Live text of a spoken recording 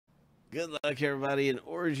Good luck, everybody, in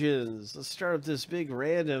Origins. Let's start with this big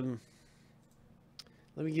random.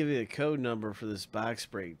 Let me give you a code number for this box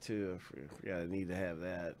break, too. I forgot I need to have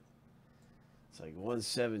that. It's like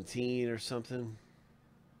 117 or something.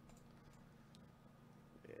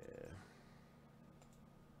 Yeah.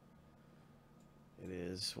 It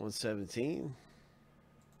is 117.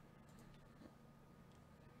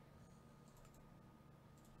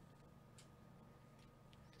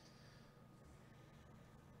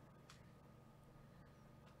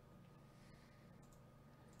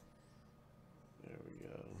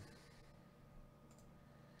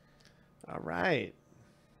 All right.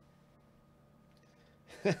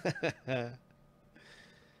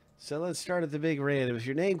 So let's start at the big random. If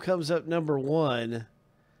your name comes up number 1,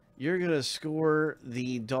 you're going to score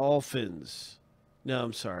the Dolphins. No,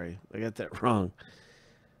 I'm sorry. I got that wrong.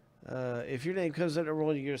 If your name comes up number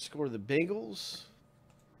 1, you're going to score the Bengals.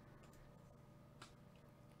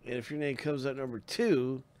 And if your name comes up number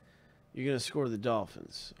 2, you're going to score the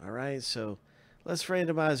Dolphins. All right, so let's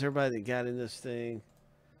randomize everybody that got in this thing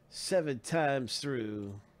 7 times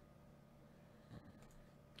through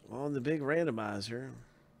on the big randomizer.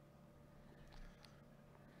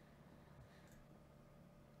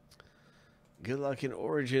 Good luck in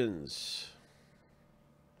Origins.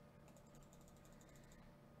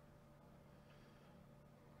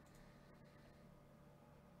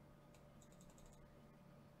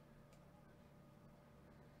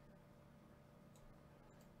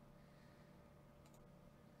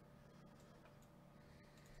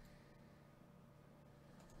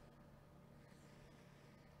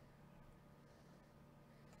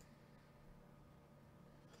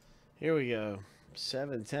 Here we go.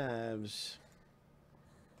 7 times.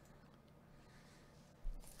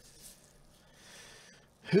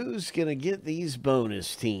 Who's going to get these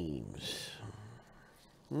bonus teams?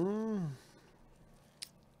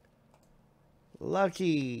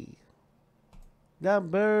 Lucky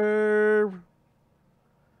number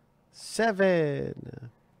 7.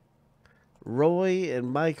 Roy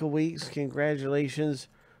and Michael Weeks. Congratulations.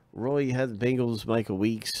 Roy, you had the Bengals. Michael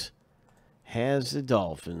Weeks has the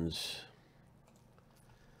Dolphins.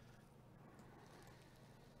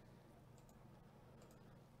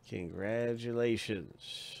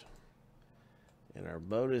 Congratulations. And our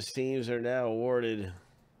bonus teams are now awarded.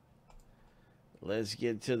 Let's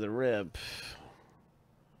get to the rip.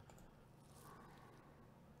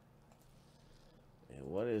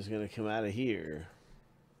 And what is going to come out of here?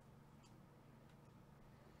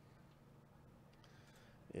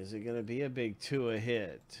 Is it going to be a big Tua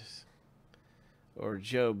hit? Or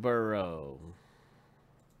Joe Burrow?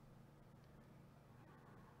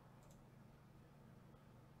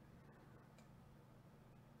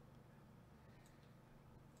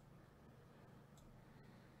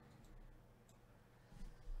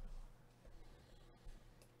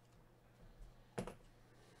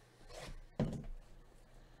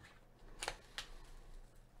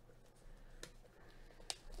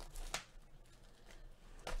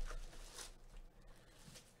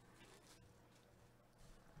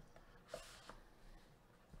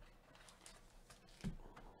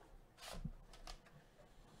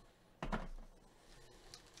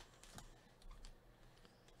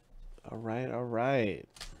 All right.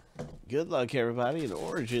 Good luck, everybody, in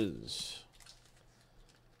Origins.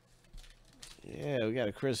 Yeah, we got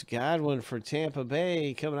a Chris Godwin for Tampa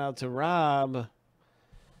Bay coming out to Rob.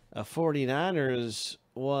 A 49ers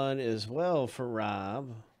one as well for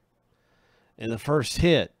Rob. And the first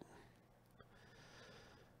hit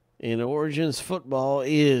in Origins football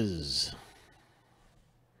is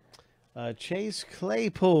Chase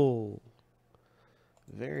Claypool.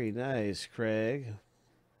 Very nice, Craig.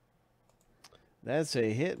 That's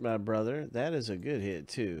a hit, my brother. That is a good hit,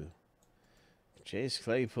 too. Chase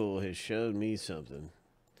Claypool has shown me something.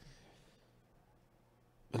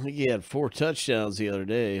 I think he had 4 touchdowns the other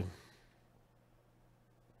day.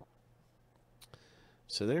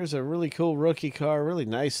 So there's a really cool rookie car. Really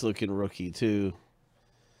nice looking rookie, too.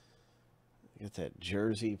 Got that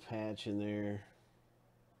jersey patch in there.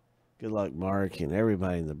 Good luck, Mark, and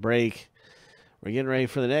everybody in the break. We're getting ready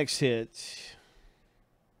for the next hit.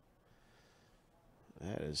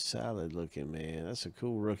 That is solid looking, man. That's a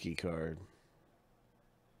cool rookie card.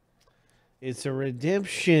 It's a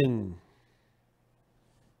redemption.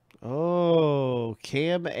 Oh,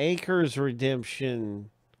 Cam Akers redemption.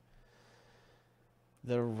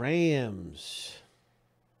 The Rams.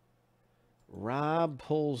 Rob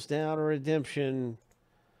pulls down a redemption.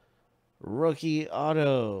 Rookie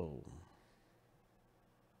auto.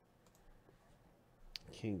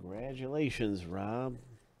 Congratulations, Rob.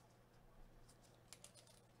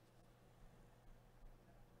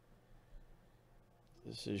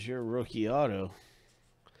 This is your rookie auto.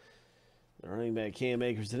 The running back Cam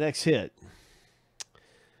Akers. The next hit.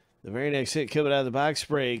 The very next hit coming out of the box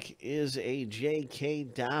break is a J.K.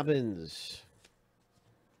 Dobbins.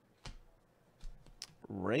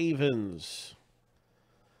 Ravens.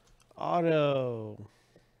 Auto.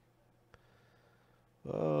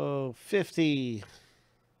 Oh, 50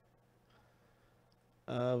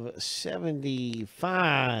 of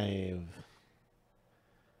 75.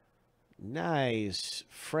 Nice,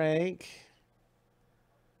 Frank.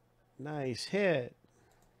 Nice hit.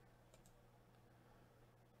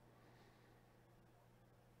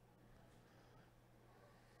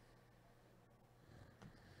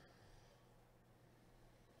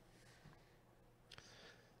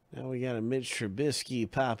 Now we got a Mitch Trubisky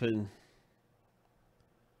popping.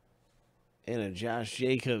 And a Josh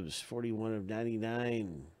Jacobs, 41 of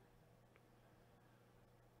 99.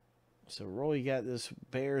 So Roy got this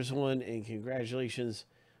Bears one, and congratulations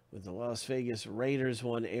with the Las Vegas Raiders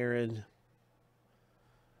one, Aaron.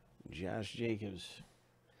 Josh Jacobs.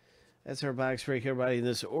 That's our box break, everybody, in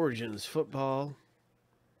this Origins football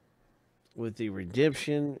with the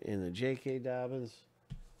redemption and the J.K. Dobbins.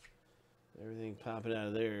 Everything popping out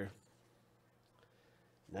of there.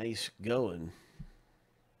 Nice going.